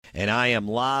and I am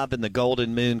live in the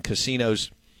Golden Moon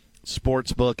Casino's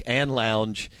Sportsbook and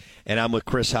Lounge, and I'm with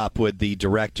Chris Hopwood, the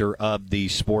director of the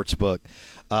Sportsbook.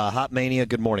 Hop Mania,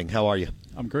 good morning. How are you?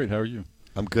 I'm great. How are you?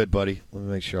 I'm good, buddy. Let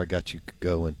me make sure I got you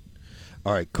going.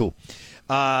 All right, cool.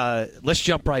 Let's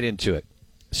jump right into it.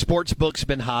 Sportsbook's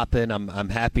been hopping. I'm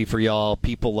happy for y'all.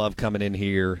 People love coming in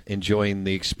here, enjoying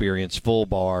the experience. Full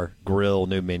bar, grill,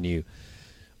 new menu,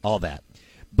 all that.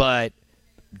 But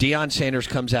Deion Sanders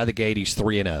comes out of the gate. He's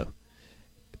 3-0.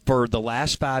 For the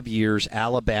last 5 years,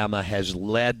 Alabama has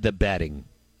led the betting.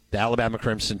 The Alabama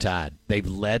Crimson Tide. They've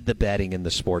led the betting in the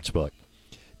sportsbook.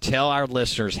 Tell our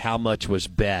listeners how much was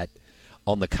bet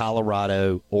on the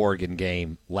Colorado-Oregon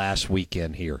game last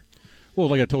weekend here. Well,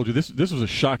 like I told you, this was a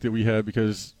shock that we had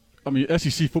because, I mean,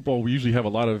 SEC football, we usually have a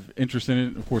lot of interest in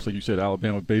it. Of course, like you said,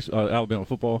 Alabama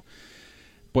football.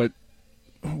 But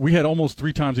we had almost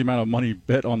 3 times the amount of money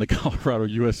bet on the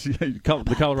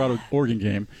Colorado-Oregon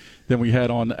game than we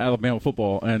had on Alabama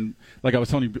football. And like I was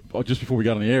telling you just before we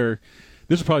got on the air,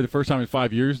 this is probably the first time in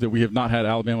 5 years that we have not had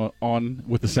Alabama on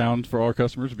with the sound for our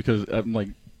customers because,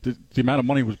 the amount of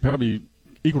money was probably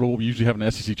equal to what we usually have in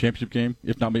an SEC championship game,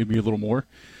 if not maybe a little more.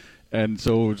 And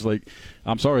so it's like,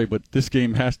 I'm sorry, but this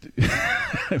game has to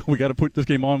 – we got to put this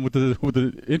game on with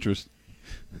the interest.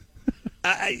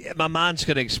 My mind's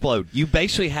going to explode. You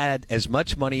basically had as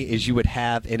much money as you would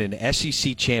have in an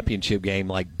SEC championship game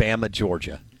like Bama,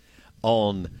 Georgia,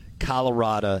 on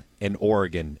Colorado and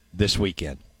Oregon this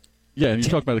weekend. Yeah, and you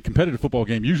talk about a competitive football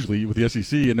game usually with the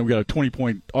SEC, and then we got a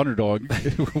 20-point underdog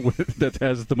that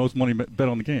has the most money bet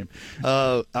on the game.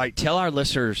 All right, tell our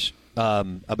listeners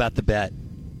about the bet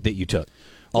that you took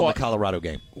on the Colorado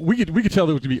game. We could tell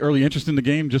there was going to be early interest in the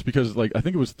game just because, I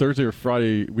think it was Thursday or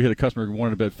Friday, we had a customer who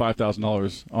wanted to bet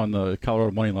 $5,000 on the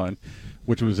Colorado money line,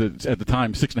 which was at the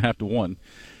time 6.5 to 1.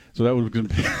 So that would be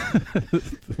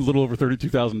a little over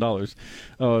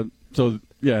 $32,000. So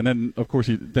yeah, and then of course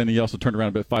he also turned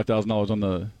around and bet $5,000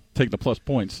 on taking the plus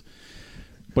points.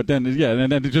 But then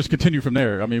and then it just continued from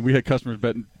there. I mean, we had customers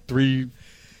betting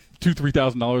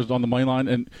 $3,000 on the money line,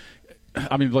 and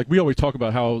I mean, like we always talk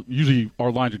about how usually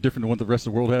our lines are different than what the rest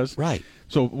of the world has. Right.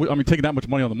 So, I mean, taking that much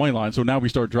money on the money line, so now we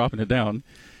start dropping it down,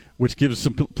 which gives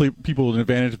some people an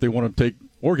advantage if they want to take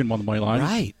Oregon on the money line.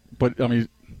 Right. But, I mean,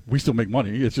 we still make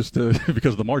money. It's just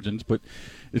because of the margins. But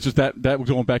it's just that was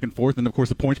going back and forth. And, of course,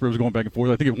 the point spread was going back and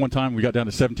forth. I think at one time we got down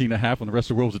to 17.5 when the rest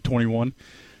of the world was at 21.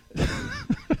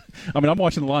 I mean, I'm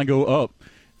watching the line go up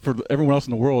for everyone else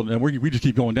in the world, and we just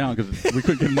keep going down because we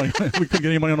couldn't get money. We couldn't get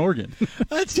any money on Oregon.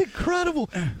 That's incredible.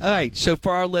 All right, so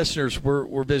for our listeners,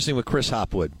 we're visiting with Chris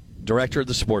Hopwood, director of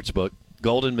the Sportsbook,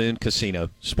 Golden Moon Casino,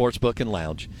 Sportsbook and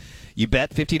Lounge. You bet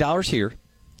 $50 here.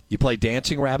 You play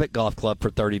Dancing Rabbit Golf Club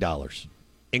for $30.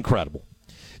 Incredible.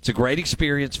 It's a great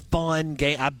experience, fun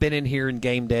game. I've been in here in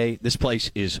game day. This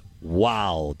place is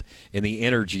wild, and the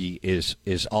energy is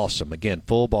awesome. Again,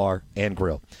 full bar and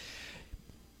grill.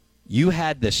 You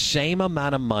had the same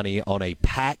amount of money on a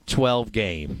Pac-12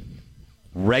 game,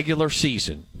 regular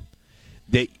season,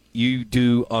 that you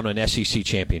do on an SEC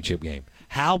championship game.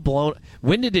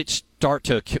 When did it start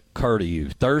to occur to you?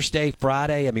 Thursday,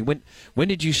 Friday? I mean, when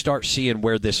did you start seeing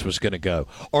where this was going to go?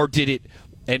 Or did it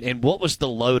and what was the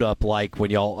load up like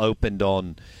when y'all opened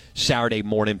on Saturday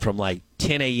morning from like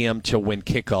 10 a.m. to when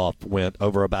kickoff went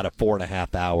over about a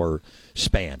 4.5 hour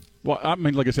span? Well, I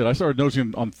mean, like I said, I started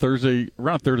noticing on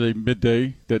around Thursday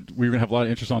midday that we were going to have a lot of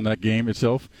interest on that game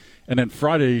itself. And then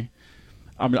Friday,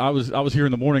 I mean, I was here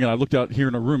in the morning and I looked out here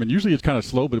in a room, and usually it's kind of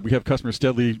slow, but we have customers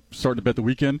steadily starting to bet the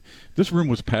weekend. This room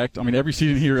was packed. I mean, every seat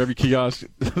in here, every kiosk.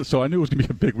 So I knew it was going to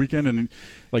be a big weekend. And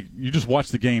like, you just watch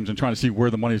the games and trying to see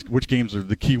where the money is, which games are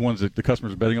the key ones that the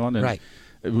customers are betting on. And right.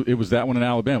 It was that one in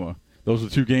Alabama. Those are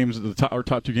the two games, our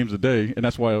top 2 games of the day. And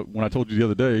that's why when I told you the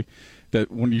other day that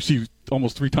when you see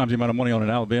almost 3 times the amount of money on an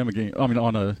Alabama game, I mean,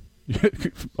 on a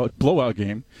blowout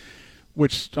game,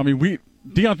 which, I mean,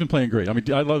 Deion's been playing great. I mean,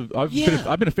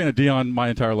 I've been a fan of Deion my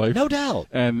entire life. No doubt.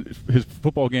 And his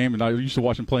football game, and I used to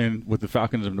watch him playing with the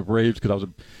Falcons and the Braves because I was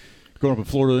growing up in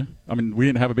Florida. I mean, we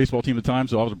didn't have a baseball team at the time,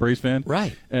 so I was a Braves fan.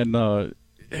 Right. And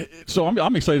so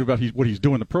I'm excited about what he's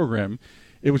doing in the program.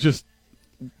 It was just,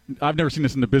 I've never seen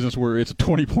this in the business where it's a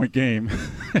 20-point game,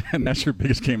 and that's your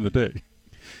biggest game of the day.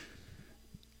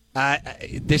 I'm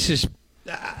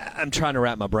trying to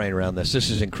wrap my brain around this.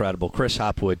 This is incredible. Chris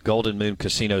Hopwood, Golden Moon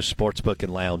Casino, Sportsbook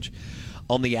and Lounge.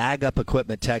 On the Ag Up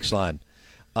Equipment text line,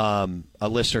 a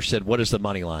listener said, what is the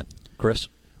money line? Chris?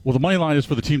 Well, the money line is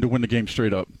for the team to win the game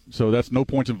straight up. So that's no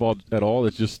points involved at all.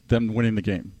 It's just them winning the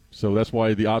game. So that's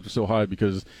why the odds are so high,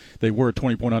 because they were a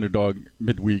 20-point underdog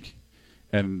midweek.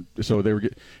 And so they were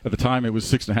at the time it was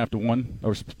 6.5 to 1,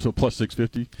 or so plus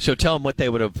 650. So tell them what they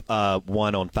would have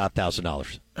won on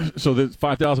 $5,000. So the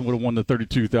 5,000 would have won the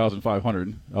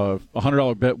 32,500.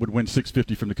 $100 bet would win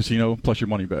 650 from the casino plus your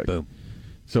money back. Boom.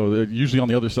 So usually on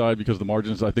the other side, because of the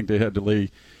margins, I think they had to lay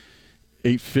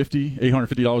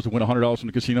 $850 to win $100 from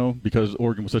the casino because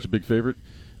Oregon was such a big favorite.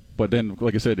 But then,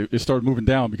 like I said, it started moving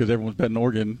down because everyone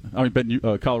was betting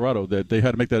Colorado, that they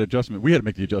had to make that adjustment. We had to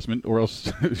make the adjustment, or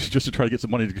else just to try to get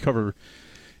some money to cover,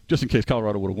 just in case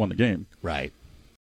Colorado would have won the game. Right.